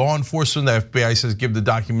cooperates with law enforcement. The FBI says give the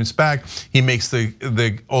documents back. He makes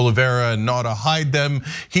the Oliveira and Nauta hide them.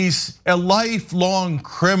 He's a lifelong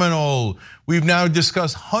criminal. We've now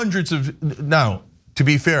discussed hundreds of to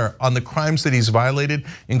be fair, on the crimes that he's violated,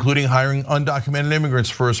 including hiring undocumented immigrants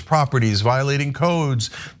for his properties, violating codes,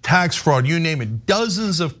 tax fraud, you name it,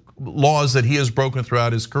 dozens of laws that he has broken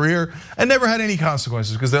throughout his career and never had any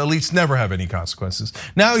consequences, because the elites never have any consequences.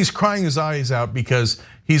 Now he's crying his eyes out because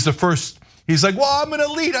he's the first. He's like, well, I'm an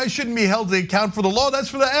elite, I shouldn't be held to account for the law. That's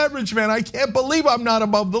for the average man. I can't believe I'm not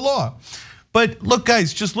above the law. But look,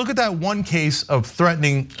 guys, just look at that one case of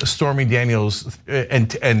threatening Stormy Daniels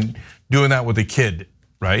and doing that with a kid,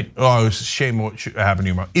 right? Oh, it's a shame what happened to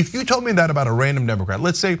your mom. If you told me that about a random Democrat,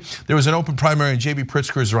 let's say there was an open primary and JB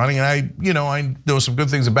Pritzker is running, and I know some good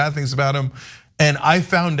things and bad things about him, and I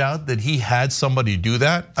found out that he had somebody do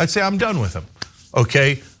that, I'd say I'm done with him,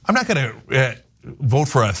 okay? I'm not gonna vote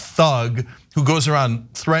for a thug who goes around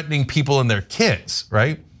threatening people and their kids,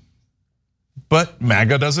 right? But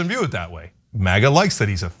MAGA doesn't view it that way. MAGA likes that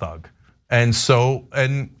he's a thug. And so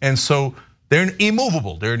they're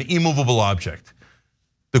immovable. They're an immovable object.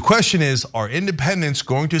 The question is, are independents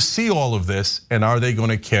going to see all of this, and are they going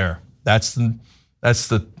to care? That's the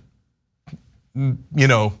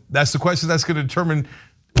question that's going to determine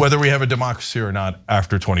whether we have a democracy or not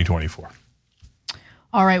after 2024.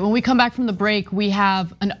 All right, when we come back from the break, we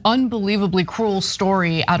have an unbelievably cruel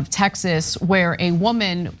story out of Texas where a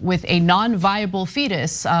woman with a non-viable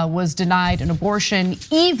fetus was denied an abortion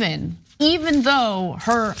even though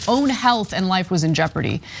her own health and life was in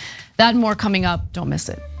jeopardy. That and more coming up, don't miss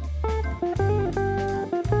it.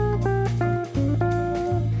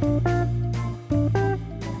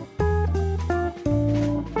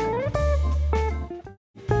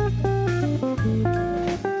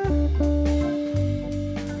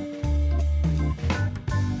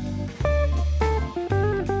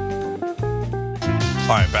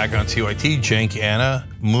 All right, back on TYT, Cenk, Anna,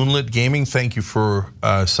 Moonlit Gaming, thank you for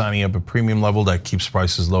signing up a premium level that keeps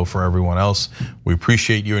prices low for everyone else. We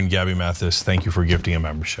appreciate you, and Gabby Mathis, thank you for gifting a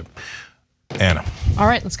membership. Anna. All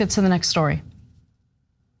right, let's get to the next story.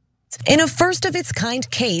 In a first-of-its-kind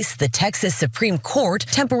case, the Texas Supreme Court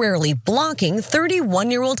temporarily blocking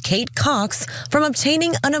 31-year-old Kate Cox from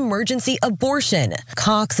obtaining an emergency abortion.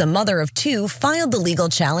 Cox, a mother of two, filed the legal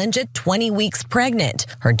challenge at 20 weeks pregnant.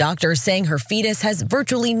 Her doctor saying her fetus has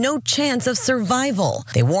virtually no chance of survival.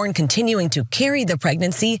 They warn continuing to carry the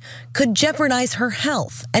pregnancy could jeopardize her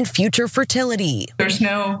health and future fertility. There's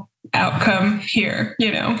no outcome here,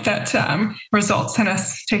 that results in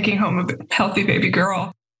us taking home a healthy baby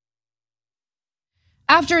girl.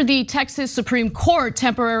 After the Texas Supreme Court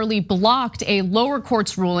temporarily blocked a lower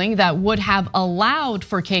court's ruling that would have allowed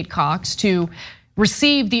for Kate Cox to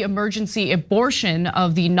receive the emergency abortion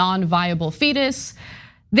of the non-viable fetus,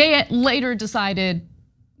 they later decided,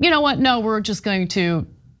 you know what, no, we're just going to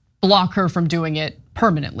block her from doing it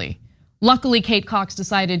permanently. Luckily, Kate Cox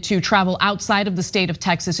decided to travel outside of the state of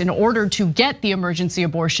Texas in order to get the emergency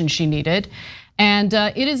abortion she needed. And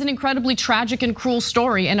it is an incredibly tragic and cruel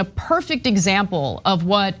story and a perfect example of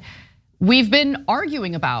what we've been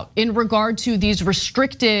arguing about in regard to these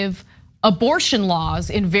restrictive abortion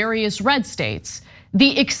laws in various red states.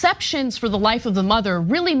 The exceptions for the life of the mother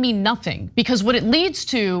really mean nothing, because what it leads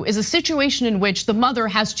to is a situation in which the mother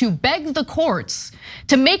has to beg the courts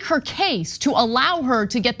to make her case to allow her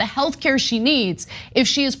to get the health care she needs if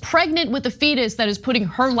she is pregnant with a fetus that is putting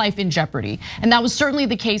her life in jeopardy. And that was certainly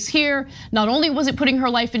the case here. Not only was it putting her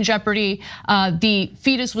life in jeopardy, the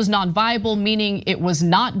fetus was non-viable, meaning it was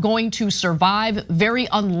not going to survive. Very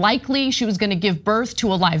unlikely she was going to give birth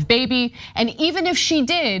to a live baby. And even if she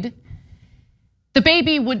did, the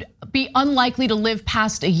baby would be unlikely to live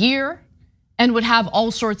past a year and would have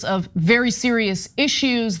all sorts of very serious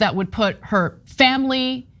issues that would put her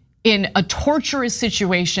family in a torturous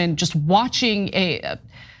situation, just watching a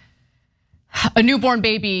newborn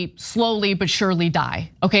baby slowly but surely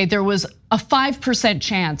die. Okay, there was a 5%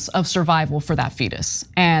 chance of survival for that fetus.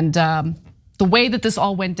 And the way that this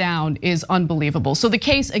all went down is unbelievable. So the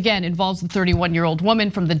case, again, involves the 31-year-old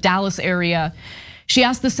woman from the Dallas area. She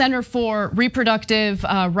asked the Center for Reproductive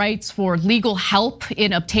Rights for legal help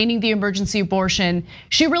in obtaining the emergency abortion.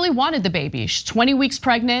 She really wanted the baby. She's 20 weeks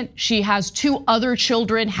pregnant. She has 2 other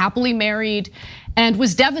children, happily married, and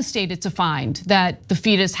was devastated to find that the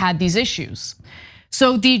fetus had these issues.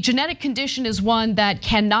 So the genetic condition is one that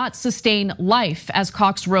cannot sustain life, as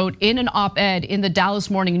Cox wrote in an op-ed in the Dallas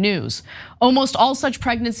Morning News. Almost all such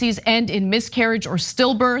pregnancies end in miscarriage or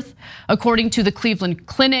stillbirth. According to the Cleveland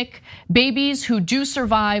Clinic, babies who do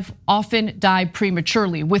survive often die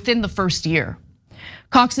prematurely within the first year.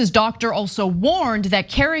 Cox's doctor also warned that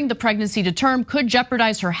carrying the pregnancy to term could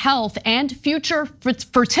jeopardize her health and future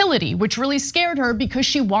fertility, which really scared her because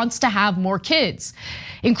she wants to have more kids,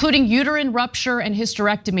 including uterine rupture and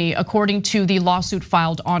hysterectomy, according to the lawsuit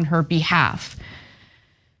filed on her behalf.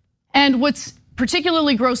 And what's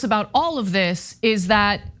particularly gross about all of this is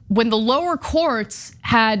that when the lower courts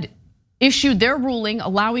had issued their ruling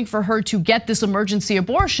allowing for her to get this emergency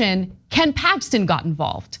abortion, Ken Paxton got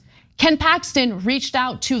involved. Ken Paxton reached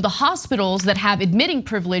out to the hospitals that have admitting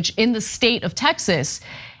privilege in the state of Texas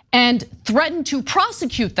and threatened to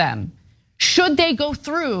prosecute them should they go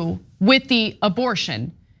through with the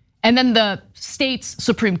abortion. And then the state's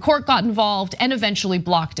Supreme Court got involved and eventually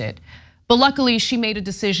blocked it. But luckily, she made a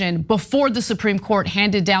decision before the Supreme Court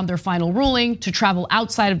handed down their final ruling to travel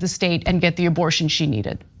outside of the state and get the abortion she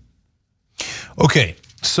needed. Okay,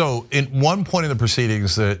 so in one point in the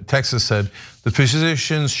proceedings, Texas said the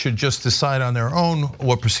physicians should just decide on their own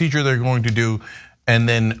what procedure they're going to do, and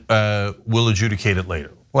then we'll adjudicate it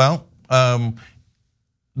later. Well,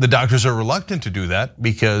 the doctors are reluctant to do that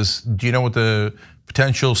because do you know what the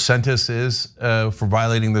potential sentence is for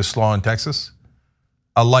violating this law in Texas?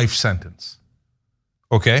 A life sentence.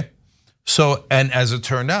 Okay, so and as it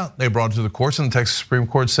turned out, they brought it to the courts, and the Texas Supreme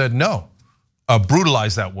Court said no.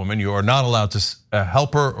 Brutalize that woman. You are not allowed to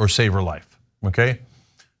help her or save her life. Okay,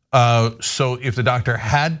 so if the doctor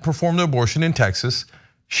had performed the abortion in Texas,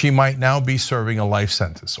 she might now be serving a life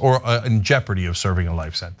sentence or in jeopardy of serving a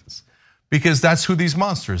life sentence, because that's who these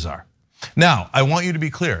monsters are. Now, I want you to be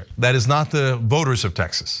clear. That is not the voters of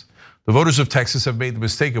Texas. The voters of Texas have made the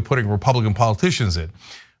mistake of putting Republican politicians in,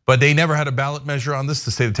 but they never had a ballot measure on this.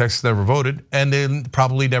 The state of Texas never voted, and they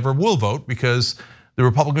probably never will vote because the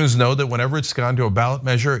Republicans know that whenever it's gone to a ballot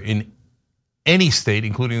measure in any state,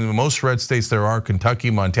 including the most red states there are, Kentucky,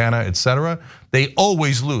 Montana, etc., they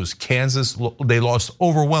always lose. Kansas, they lost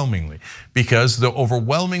overwhelmingly because the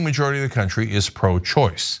overwhelming majority of the country is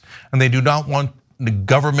pro-choice. And they do not want the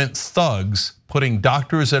government thugs putting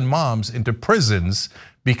doctors and moms into prisons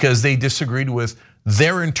because they disagreed with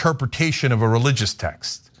their interpretation of a religious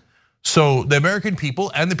text. So the American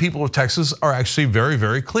people and the people of Texas are actually very,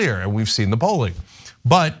 very clear, and we've seen the polling.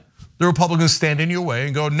 But the Republicans stand in your way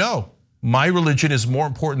and go, no, my religion is more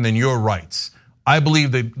important than your rights. I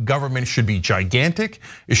believe that government should be gigantic.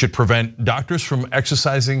 It should prevent doctors from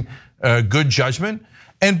exercising good judgment.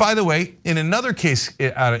 And by the way, in another case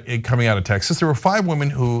coming out of Texas, there were 5 women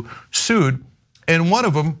who sued, and one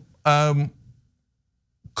of them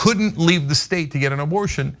couldn't leave the state to get an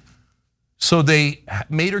abortion. So they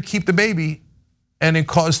made her keep the baby, and it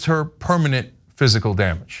caused her permanent physical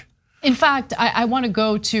damage. In fact, I want to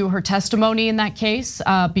go to her testimony in that case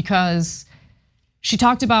because she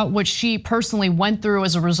talked about what she personally went through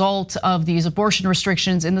as a result of these abortion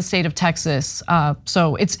restrictions in the state of Texas.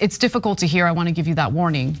 So it's difficult to hear. I want to give you that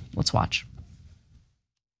warning. Let's watch.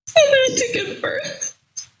 I had to give birth.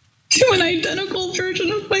 to an identical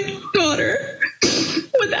version of my daughter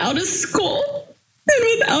without a skull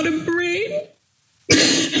and without a brain.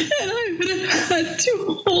 And I would have had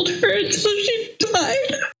to hold her until she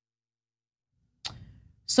died.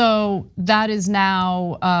 So that is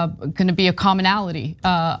now going to be a commonality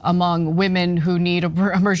among women who need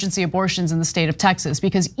emergency abortions in the state of Texas,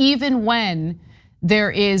 because even when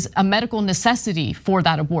there is a medical necessity for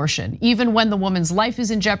that abortion, even when the woman's life is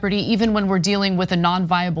in jeopardy, even when we're dealing with a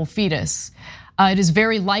non-viable fetus, it is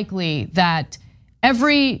very likely that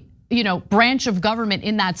every branch of government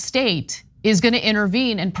in that state is going to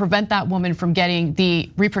intervene and prevent that woman from getting the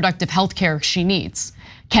reproductive health care she needs.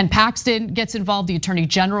 Ken Paxton gets involved, the Attorney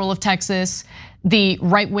General of Texas, the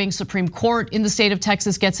right-wing Supreme Court in the state of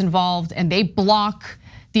Texas gets involved, and they block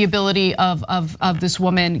the ability of this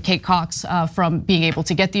woman, Kate Cox, from being able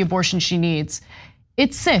to get the abortion she needs.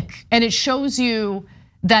 It's sick, and it shows you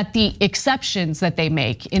that the exceptions that they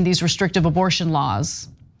make in these restrictive abortion laws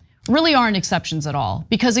really aren't exceptions at all.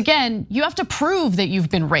 Because again, you have to prove that you've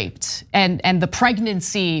been raped and the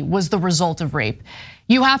pregnancy was the result of rape.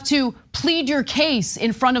 You have to plead your case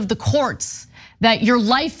in front of the courts that your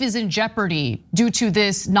life is in jeopardy due to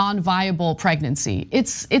this non-viable pregnancy.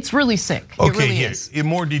 It's really sick. Okay, it really here, is. In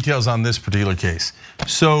more details on this particular case.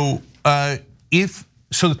 So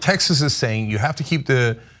Texas is saying you have to keep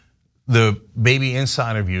the baby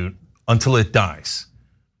inside of you until it dies.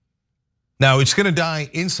 Now it's going to die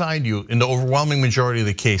inside you in the overwhelming majority of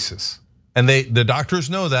the cases, and the doctors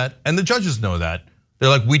know that, and the judges know that. They're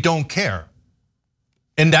like, we don't care,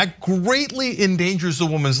 and that greatly endangers the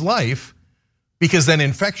woman's life, because then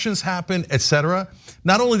infections happen, etc.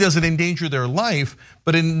 Not only does it endanger their life,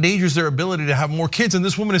 but it endangers their ability to have more kids. And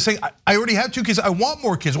this woman is saying, I already have 2 kids, I want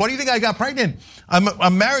more kids. Why do you think I got pregnant?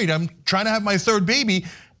 I'm married, I'm trying to have my 3rd baby.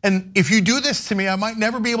 And if you do this to me, I might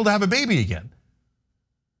never be able to have a baby again.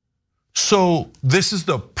 So this is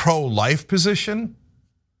the pro-life position?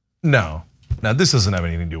 No, now this doesn't have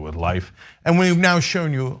anything to do with life. And we've now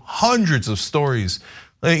shown you hundreds of stories,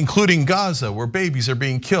 including Gaza, where babies are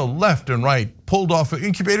being killed left and right, pulled off of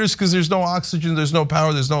incubators because there's no oxygen, there's no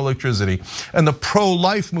power, there's no electricity. And the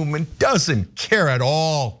pro-life movement doesn't care at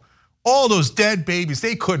all. All those dead babies,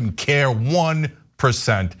 they couldn't care 1%.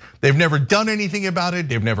 They've never done anything about it,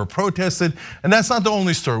 they've never protested, and that's not the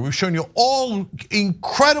only story. We've shown you all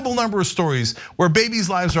incredible number of stories where babies'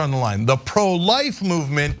 lives are on the line. The pro-life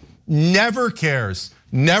movement never cares,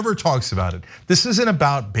 never talks about it. This isn't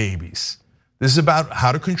about babies. This is about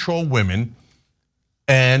how to control women,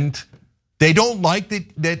 and they don't like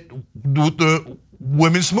the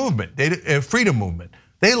women's movement, freedom movement.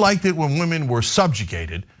 They liked it when women were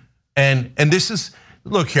subjugated, and this is,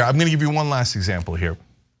 look here, I'm gonna give you one last example here.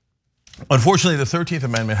 Unfortunately, the 13th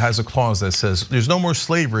Amendment has a clause that says there's no more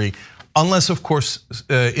slavery unless, of course,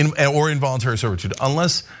 or involuntary servitude,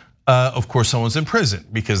 unless, of course, someone's in prison,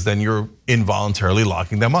 because then you're involuntarily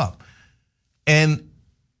locking them up. And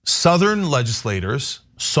Southern legislators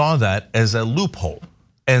saw that as a loophole.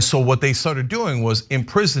 And so what they started doing was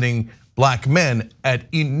imprisoning black men at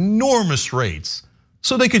enormous rates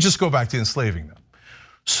so they could just go back to enslaving them.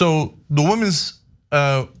 So the women's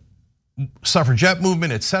suffragette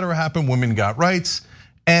movement, etc., happened, women got rights,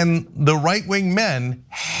 and the right-wing men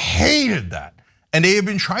hated that. And they have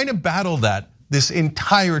been trying to battle that this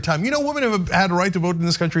entire time. You know, women have had a right to vote in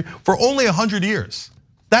this country for only 100 years.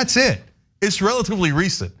 That's it. It's relatively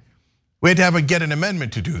recent. We had to get an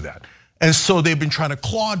amendment to do that. And so they've been trying to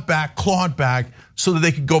claw it back so that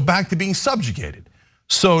they could go back to being subjugated.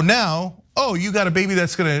 So now, you got a baby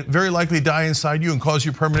that's gonna very likely die inside you and cause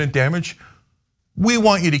you permanent damage. We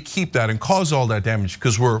want you to keep that and cause all that damage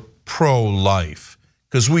because we're pro-life,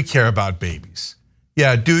 because we care about babies.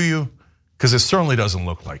 Yeah, do you? Because it certainly doesn't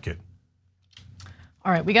look like it.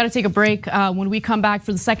 All right, we got to take a break. When we come back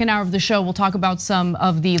for the second hour of the show, we'll talk about some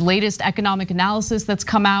of the latest economic analysis that's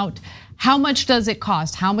come out. How much does it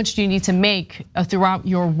cost? How much do you need to make throughout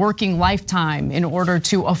your working lifetime in order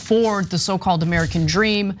to afford the so-called American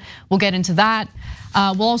dream? We'll get into that.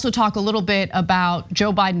 We'll also talk a little bit about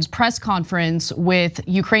Joe Biden's press conference with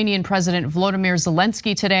Ukrainian President Volodymyr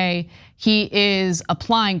Zelensky today. He is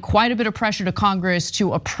applying quite a bit of pressure to Congress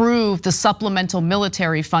to approve the supplemental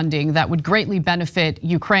military funding that would greatly benefit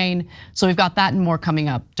Ukraine. So we've got that and more coming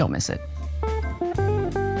up. Don't miss it.